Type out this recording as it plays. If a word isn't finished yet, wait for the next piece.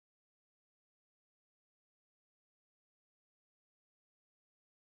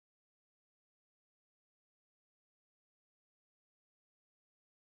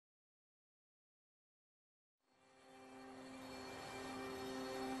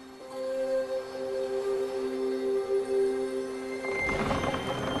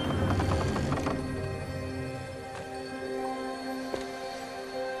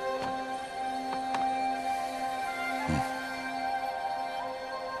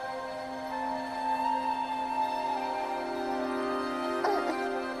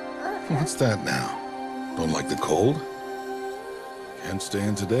What's that now? Don't like the cold? Can't stay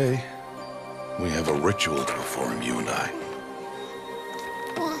in today. We have a ritual to perform, you and I.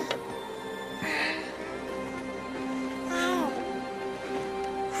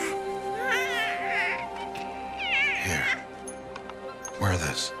 Here. Wear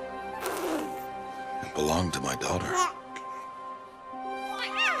this. It belonged to my daughter.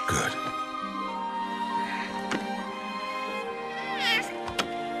 Good.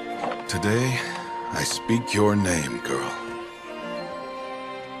 Today, I speak your name, girl.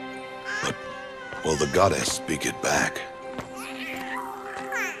 But will the goddess speak it back?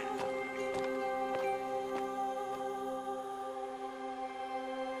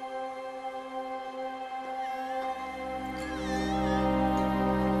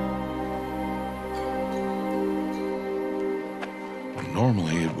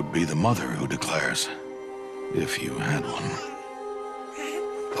 Normally, it would be the mother who declares, if you had one.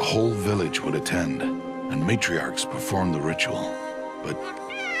 The whole village would attend, and matriarchs perform the ritual. But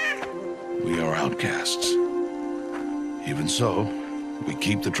we are outcasts. Even so, we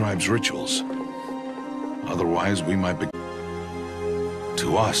keep the tribe's rituals. Otherwise, we might be...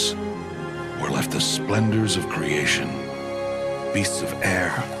 To us, we're left the splendors of creation. Beasts of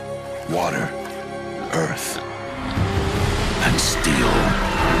air, water, earth, and steel.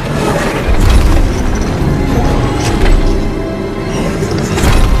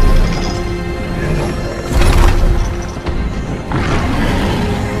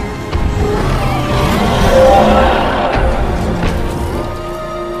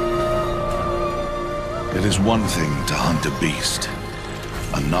 It is one thing to hunt a beast,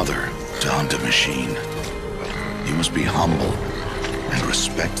 another to hunt a machine. You must be humble and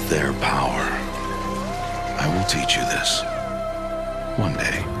respect their power. I will teach you this. One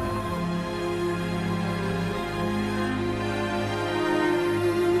day.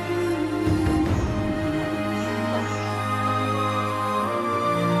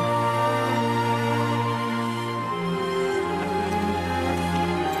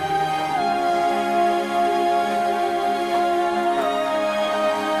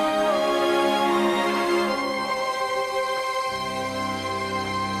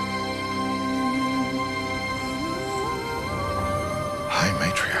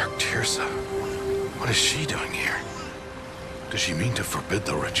 Matriarch Tirsa. What is she doing here? Does she mean to forbid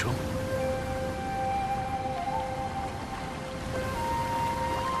the ritual?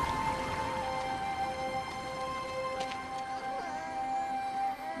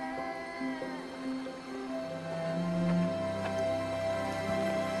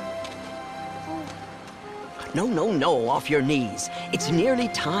 No, no, no, off your knees. It's nearly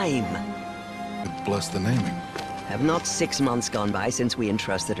time. Bless the naming. Have not 6 months gone by since we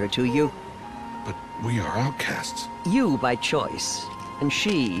entrusted her to you? But we are outcasts. You by choice, and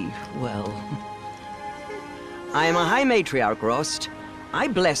she, well... I am a High Matriarch, Rost. I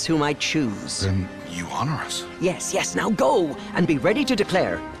bless whom I choose. Then you honor us. Yes, yes, now go, and be ready to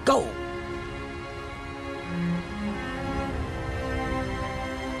declare. Go!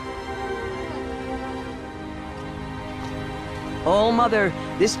 Oh, Mother,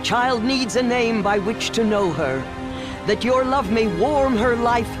 this child needs a name by which to know her. That your love may warm her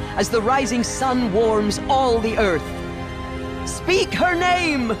life as the rising sun warms all the earth. Speak her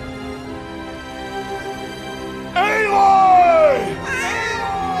name! Aloy!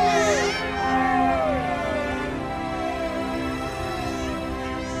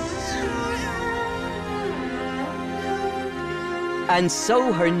 And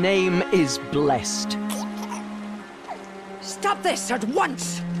so her name is blessed. Stop this at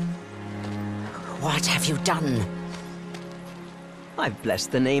once! What have you done? I've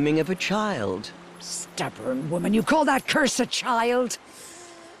blessed the naming of a child. Stubborn woman, you call that curse a child?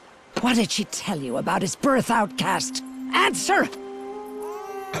 What did she tell you about his birth, outcast? Answer!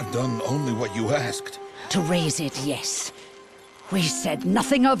 I've done only what you asked. To raise it, yes. We said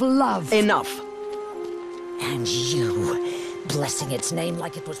nothing of love. Enough. And you, blessing its name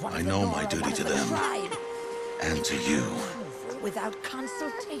like it was one of I the know Nora, my duty one to of the them. tribe. And to you. Without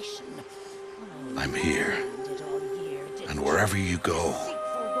consultation. I'm here. And wherever you go,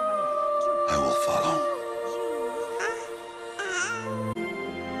 I will follow.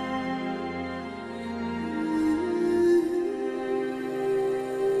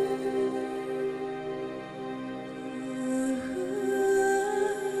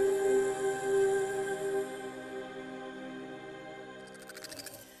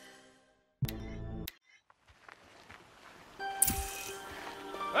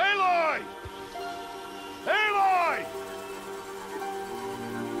 Aloy! Aloy!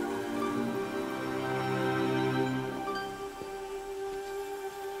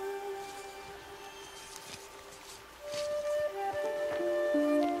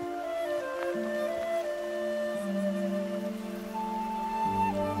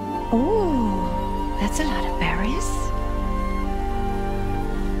 Oh, that's a lot of berries.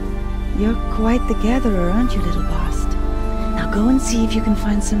 You're quite the gatherer, aren't you, little Bast? Now go and see if you can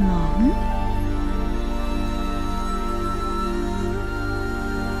find some more, hmm?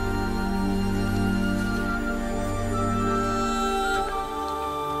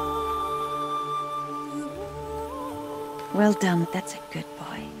 Well done, that's a good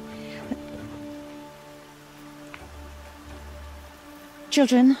boy.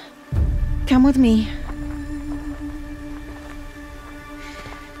 Children, come with me.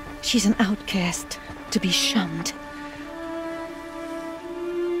 She's an outcast, to be shunned.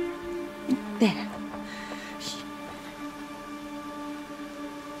 There.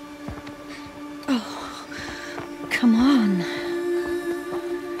 Oh, come on.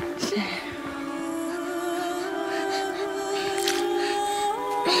 There.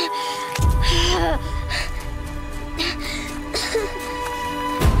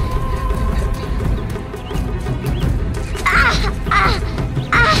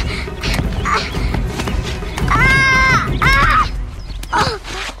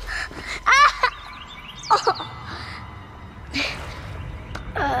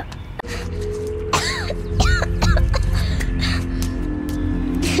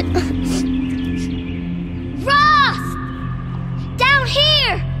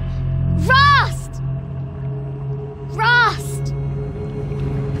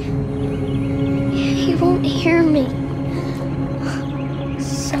 Hear me.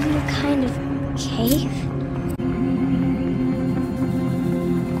 Some kind of cave?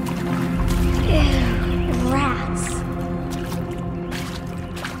 Ew, rats.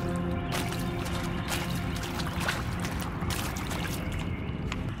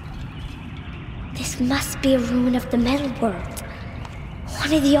 This must be a ruin of the metal world.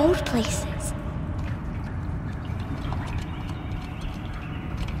 One of the old places.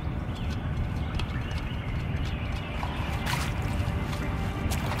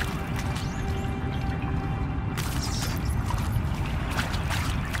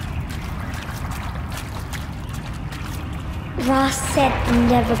 Ross said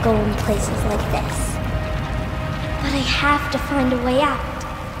never go in places like this. But I have to find a way out.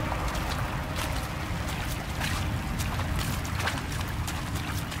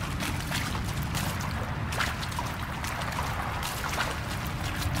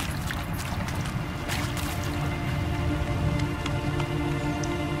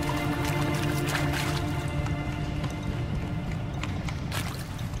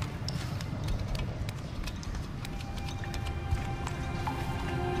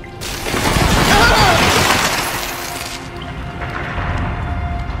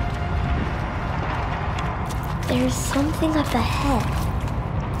 There's something up ahead.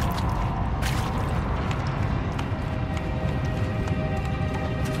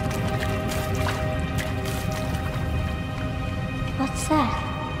 What's that?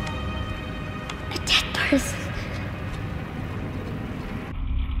 A dead person.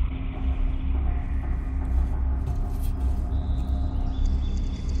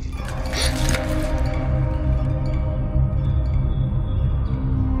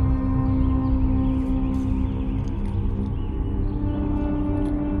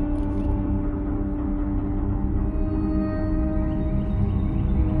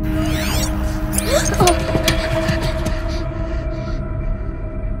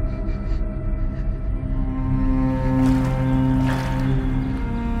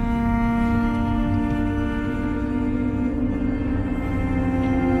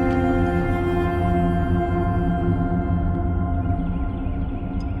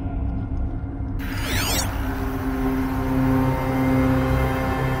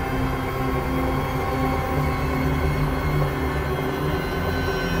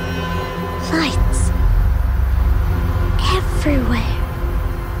 Lights. Everywhere.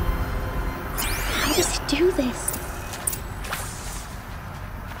 How does it do this?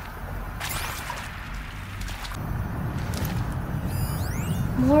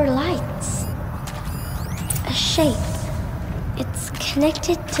 More lights. A shape. It's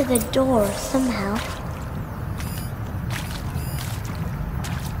connected to the door somehow.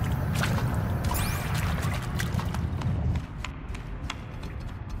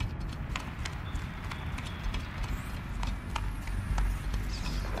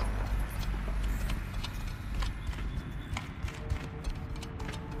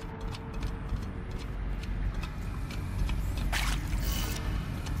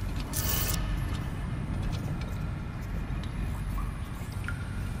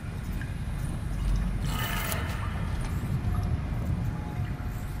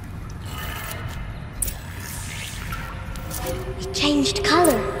 It changed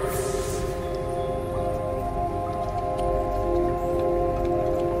color.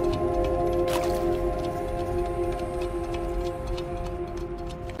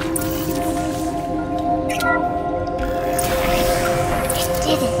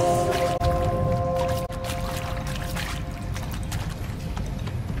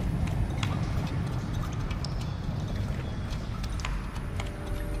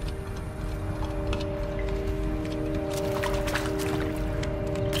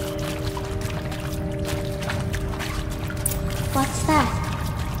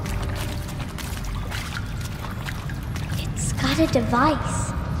 a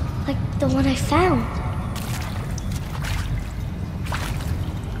device, like the one I found.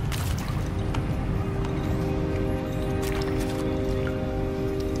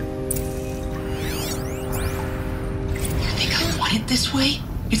 You think I want it this way?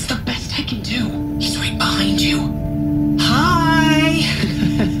 It's the best I can do. He's right behind you. Hi!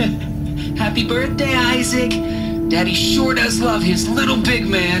 Happy birthday, Isaac. Daddy sure does love his little big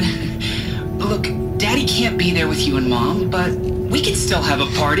man. Look, Daddy can't be there with you and Mom, but we can still have a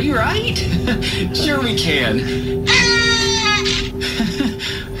party, right? Sure we can.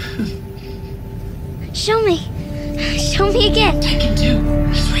 Show me. Show me again. I can do.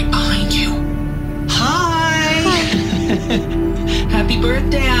 He's right behind you. Hi! Happy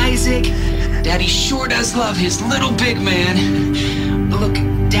birthday, Isaac. Daddy sure does love his little big man. Look,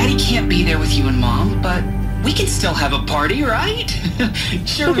 Daddy can't be there with you and Mom, but we can still have a party, right?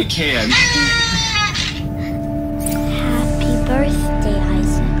 Sure we can. Happy birthday,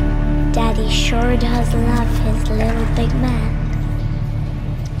 Isaac. Daddy sure does love his little big man.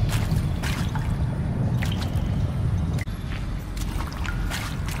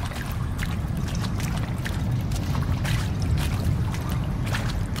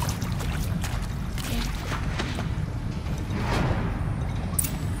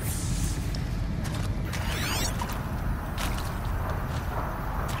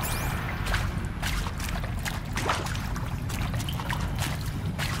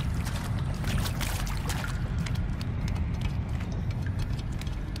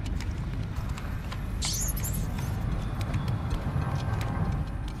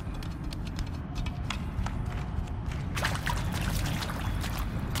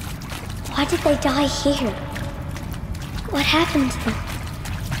 Why did they die here? What happened to them?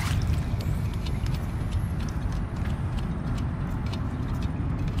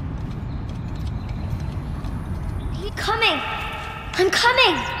 I'm coming! I'm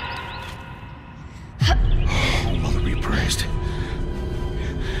coming! Mother be praised.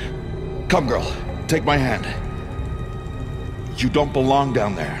 Come, girl. Take my hand. You don't belong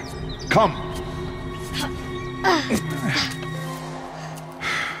down there. Come!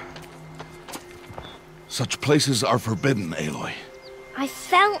 Such places are forbidden, Aloy. I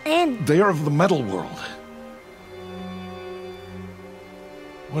fell in. They are of the metal world.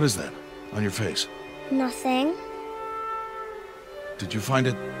 What is that on your face? Nothing. Did you find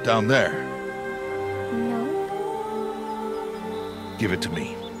it down there? No. Give it to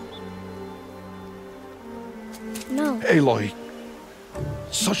me. No. Aloy,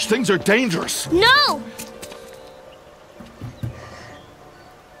 such things are dangerous. No!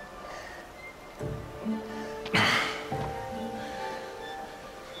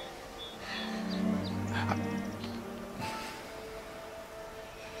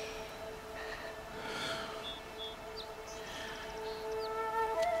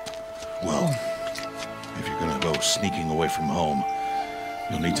 Well, if you're gonna go sneaking away from home,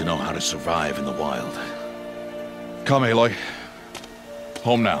 you'll need to know how to survive in the wild. Come, Aloy.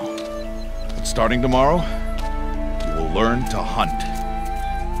 Home now. But starting tomorrow, you will learn to hunt.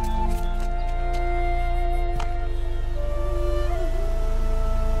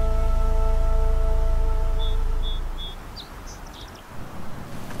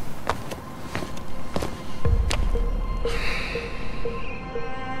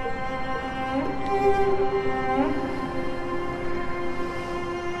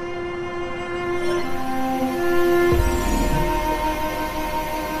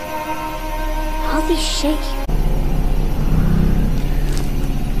 All these shake.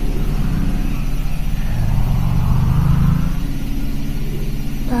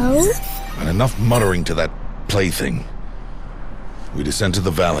 Bo? And enough muttering to that plaything. We descend to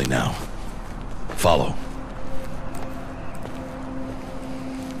the valley now. Follow.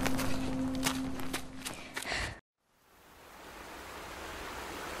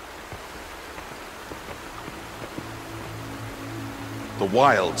 The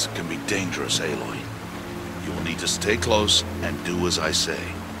wilds can be dangerous, Aloy. You will need to stay close and do as I say.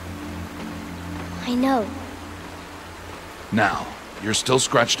 I know. Now, you're still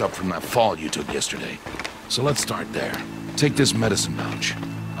scratched up from that fall you took yesterday. So let's start there. Take this medicine pouch.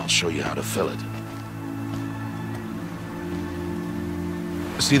 I'll show you how to fill it.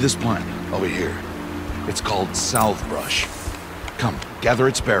 See this plant over here? It's called salve brush. Come, gather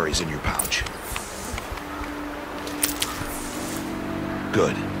its berries in your pouch.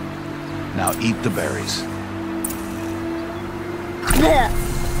 Good. Now eat the berries.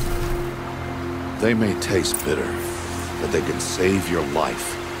 They may taste bitter, but they can save your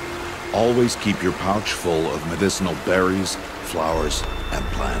life. Always keep your pouch full of medicinal berries, flowers, and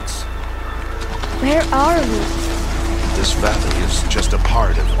plants. Where are we? This valley is just a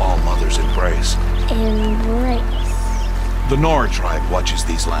part of All Mother's embrace. Embrace. The Nora tribe watches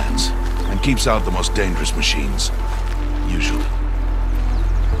these lands and keeps out the most dangerous machines. Usually.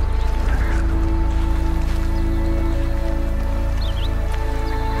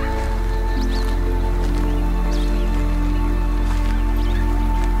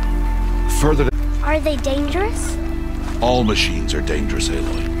 Further to... Are they dangerous? All machines are dangerous,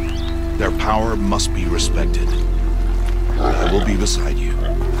 Aloy. Their power must be respected. I will be beside you.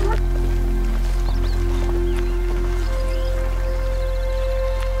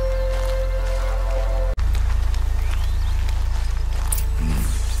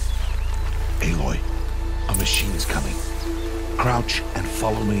 Aloy, a machine's coming. Crouch and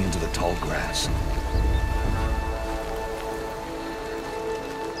follow me into the tall grass.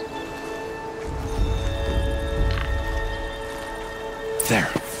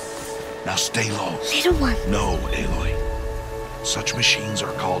 There. Now stay low. Little one. No, Aloy. Such machines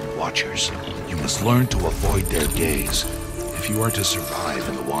are called Watchers. You must learn to avoid their gaze if you are to survive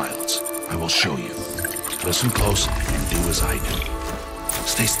in the wilds. I will show you. Listen close and do as I do.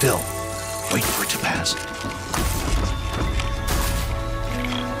 Stay still. Wait for it to pass.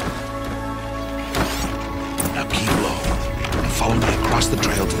 Now keep low and follow me across the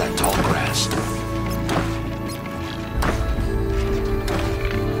trail to that tall grass.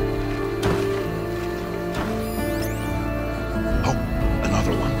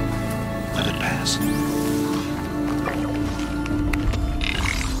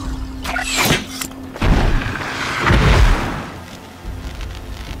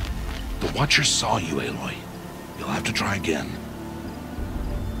 The Watcher saw you, Aloy. You'll have to try again.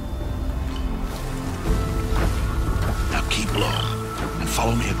 Now keep low and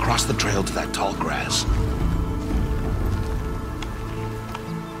follow me across the trail to that tall grass.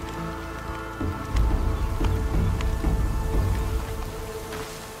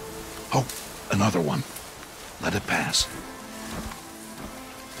 Oh, another one. Let it pass.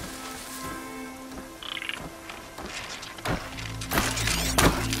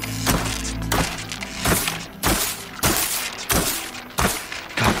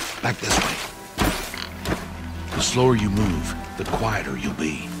 Come, back this way. The slower you move, the quieter you'll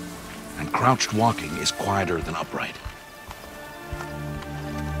be. And crouched walking is quieter than upright.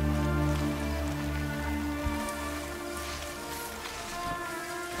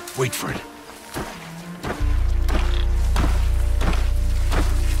 Wait for it.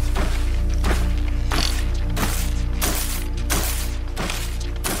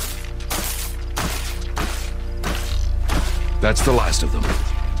 That's the last of them.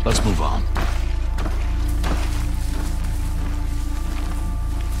 Let's move on.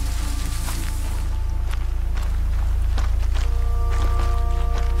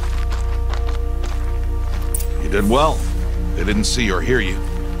 You did well. They didn't see or hear you.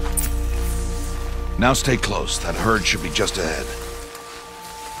 Now stay close. That herd should be just ahead.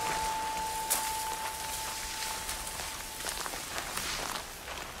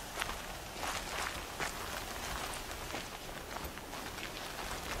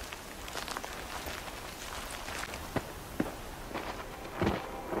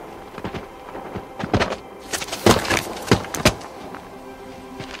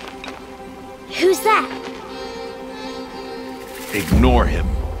 Who's that? Ignore him.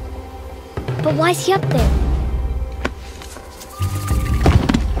 But why's he up there?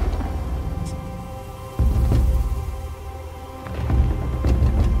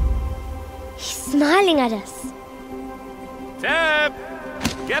 He's smiling at us. Teb!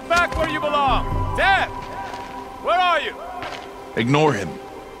 Get back where you belong! Teb! Where are you? Ignore him.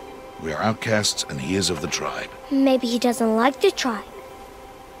 We are outcasts and he is of the tribe. Maybe he doesn't like the tribe.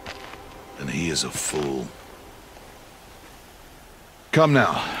 And he is a fool. Come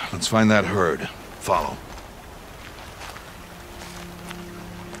now, let's find that herd. Follow.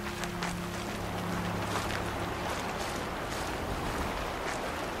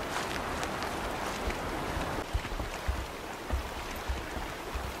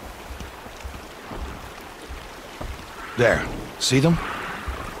 There, see them?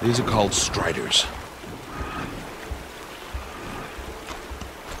 These are called striders.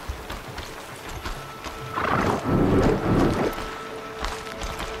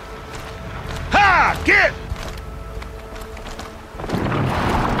 Get!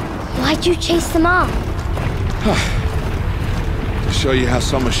 Why'd you chase them off? To show you how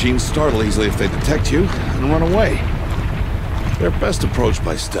some machines startle easily if they detect you and run away. They're best approached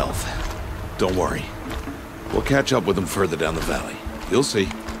by stealth. Don't worry. We'll catch up with them further down the valley. You'll see.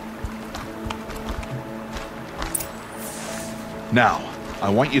 Now, I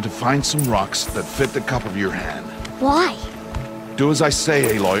want you to find some rocks that fit the cup of your hand. Why? Do as I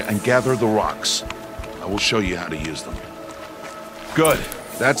say, Aloy, and gather the rocks. I will show you how to use them. Good.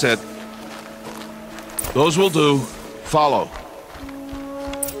 That's it. Those will do. Follow.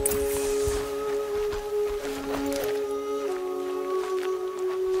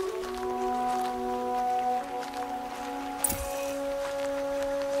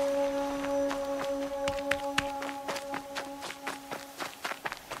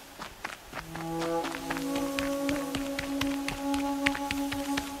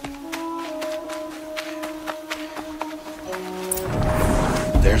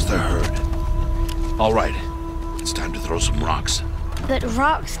 There's the herd. All right. It's time to throw some rocks. But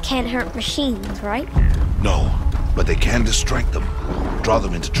rocks can't hurt machines, right? No, but they can distract them. Draw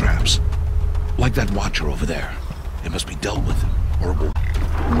them into traps. Like that watcher over there. It must be dealt with, or it will...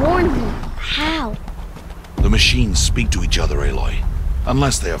 Warn them. How? The machines speak to each other, Aloy.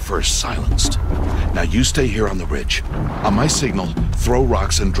 Unless they are first silenced. Now you stay here on the ridge. On my signal, throw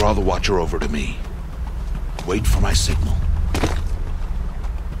rocks and draw the watcher over to me. Wait for my signal.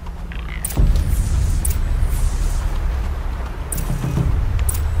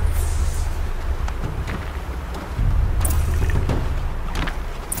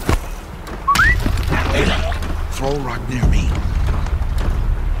 Throw a rock near me.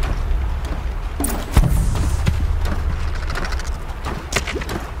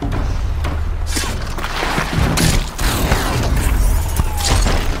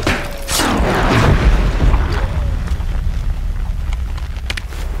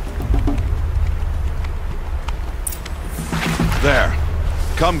 There.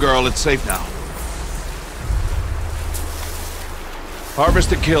 Come, girl, it's safe now.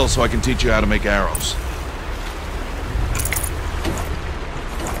 Harvest a kill so I can teach you how to make arrows.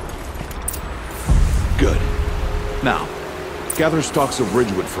 Good. Now, gather stalks of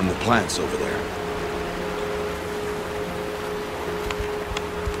ridgewood from the plants over there.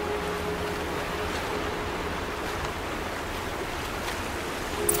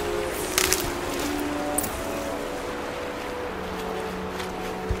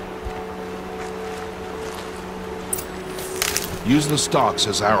 Use the stalks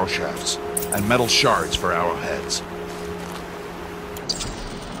as arrow shafts, and metal shards for arrowheads.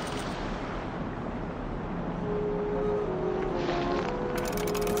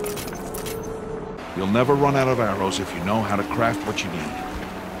 You'll never run out of arrows if you know how to craft what you need.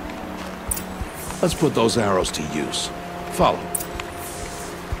 Let's put those arrows to use. Follow.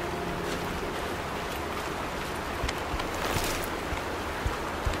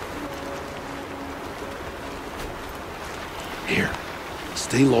 Here,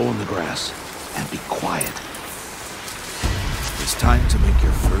 stay low on the grass and be quiet. It's time to make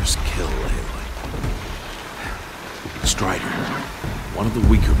your first kill, Aloy. Strider, one of the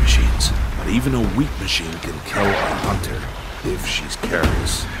weaker machines. But even a weak machine can kill a hunter if she's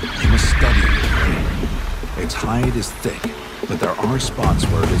careless. You must study it. Its hide is thick, but there are spots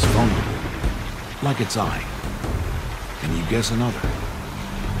where it is vulnerable. Like its eye. Can you guess another?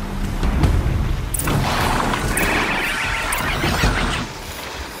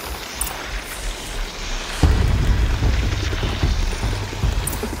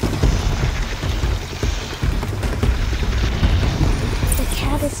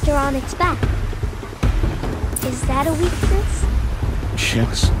 On its back. Is that a weakness?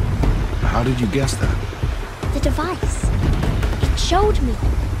 Yes. How did you guess that? The device. It showed me.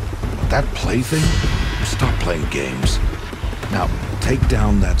 That plaything? Stop playing games. Now, take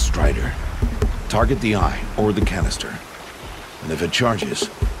down that strider. Target the eye or the canister. And if it charges,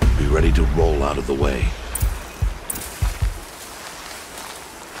 be ready to roll out of the way.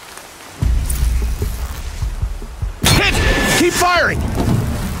 Hit! Keep firing!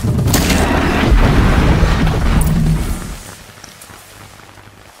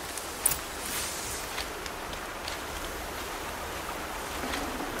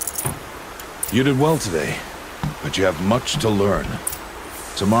 You did well today, but you have much to learn.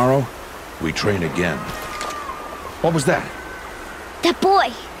 Tomorrow, we train again. What was that? That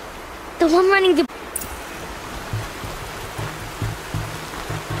boy! The one running the...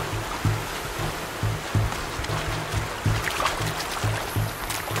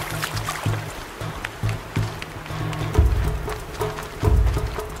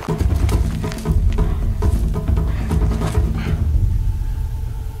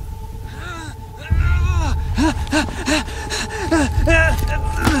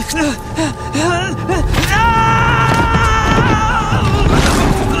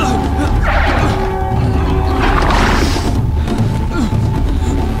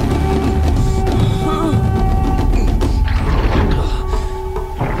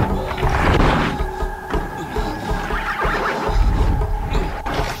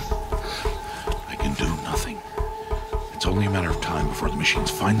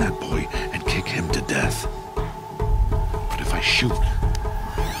 machines find that boy and kick him to death. But if I shoot,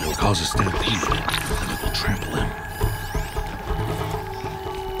 it will cause a stampede, and it will trample him.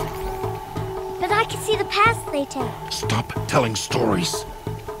 But I can see the paths they take. Stop telling stories.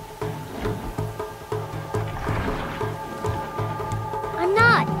 I'm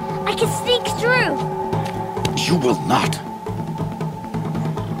not. I can sneak through. You will not.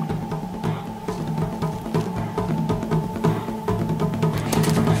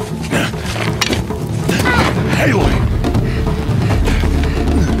 Aloy!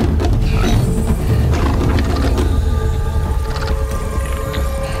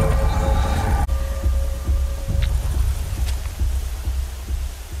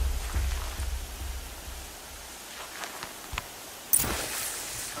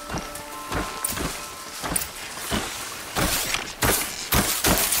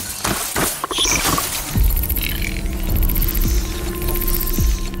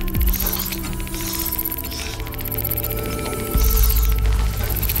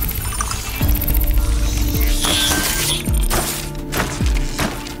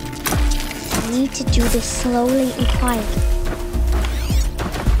 To do this slowly and quietly.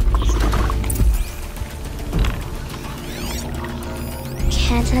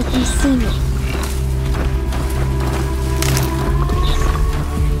 Can't let them see me.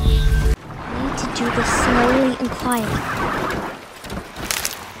 Need to do this slowly and quietly.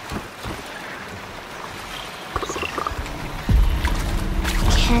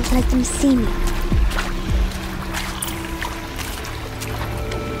 Can't let them see me.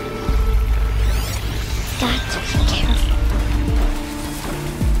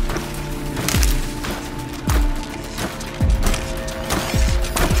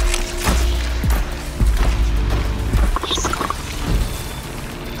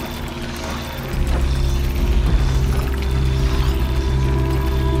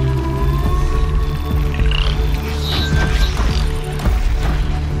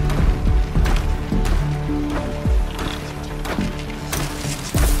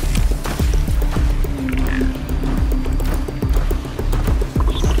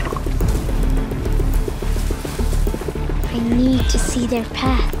 To see their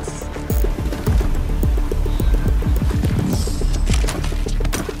paths.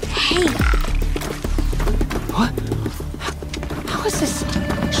 Hey! What? How is this?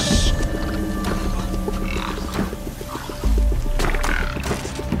 Shh.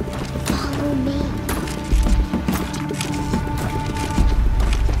 Follow me.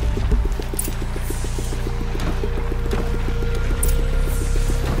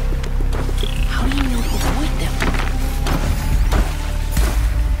 How do you know to avoid them?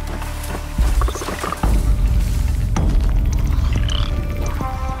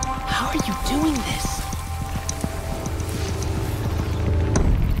 Doing this?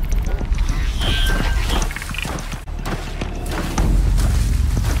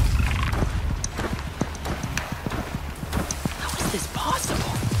 How is this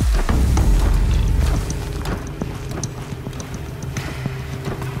possible?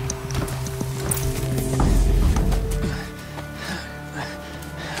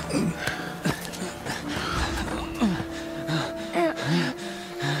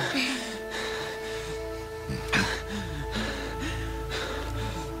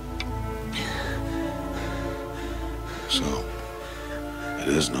 So, it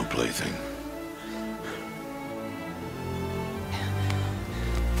is no plaything.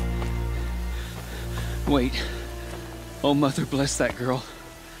 Wait. Oh, Mother, bless that girl.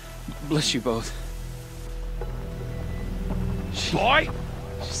 Bless you both. Boy!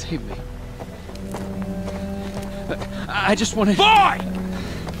 She saved me. I just wanted... Boy!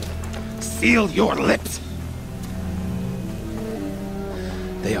 Seal your lips!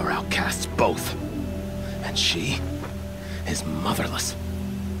 They are outcasts, both. And she is motherless.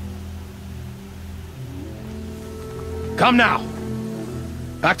 Come now!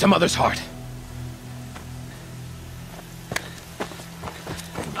 Back to Mother's heart.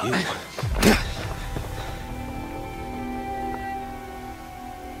 And you...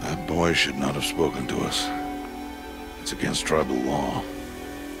 That boy should not have spoken to us. It's against tribal law.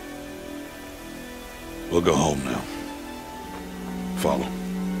 We'll go home now. Follow.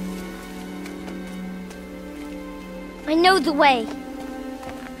 I know the way.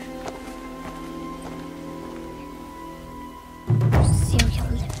 Seal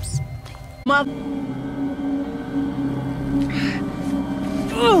your lips.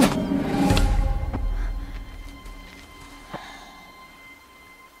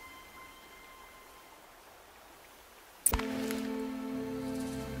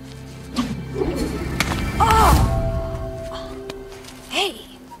 Hey!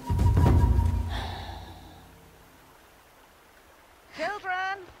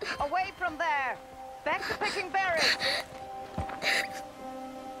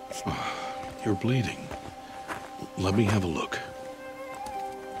 you're bleeding. Let me have a look.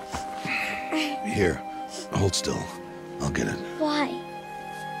 Here, hold still. I'll get it. Why?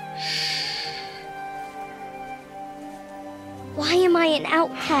 Why am I an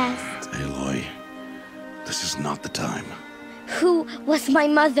outcast? Aloy, this is not the time. Who was my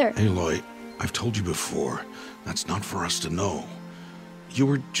mother? Aloy, I've told you before, that's not for us to know. You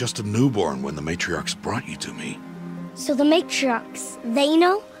were just a newborn when the matriarchs brought you to me. So the matriarchs, they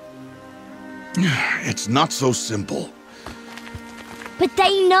know? It's not so simple. But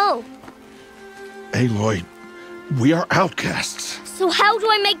they know. Aloy, we are outcasts. So how do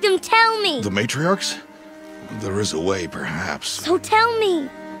I make them tell me? The matriarchs? There is a way, perhaps. So tell me.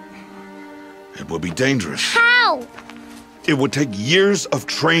 It would be dangerous. How? It would take years of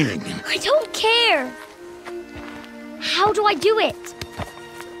training. I don't care. How do I do it?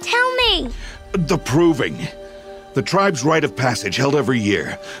 Tell me. The proving. The tribe's rite of passage held every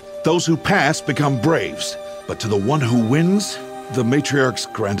year. Those who pass become braves. But to the one who wins, the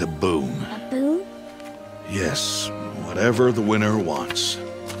matriarchs grant a boon. A boon? Yes, whatever the winner wants.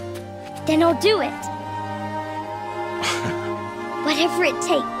 Then I'll do it. Whatever it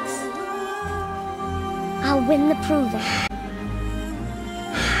takes. I'll win the proving.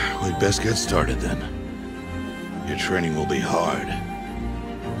 We'd best get started then. Your training will be hard.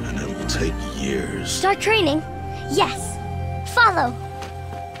 And it will take years. Start training? Yes. Follow.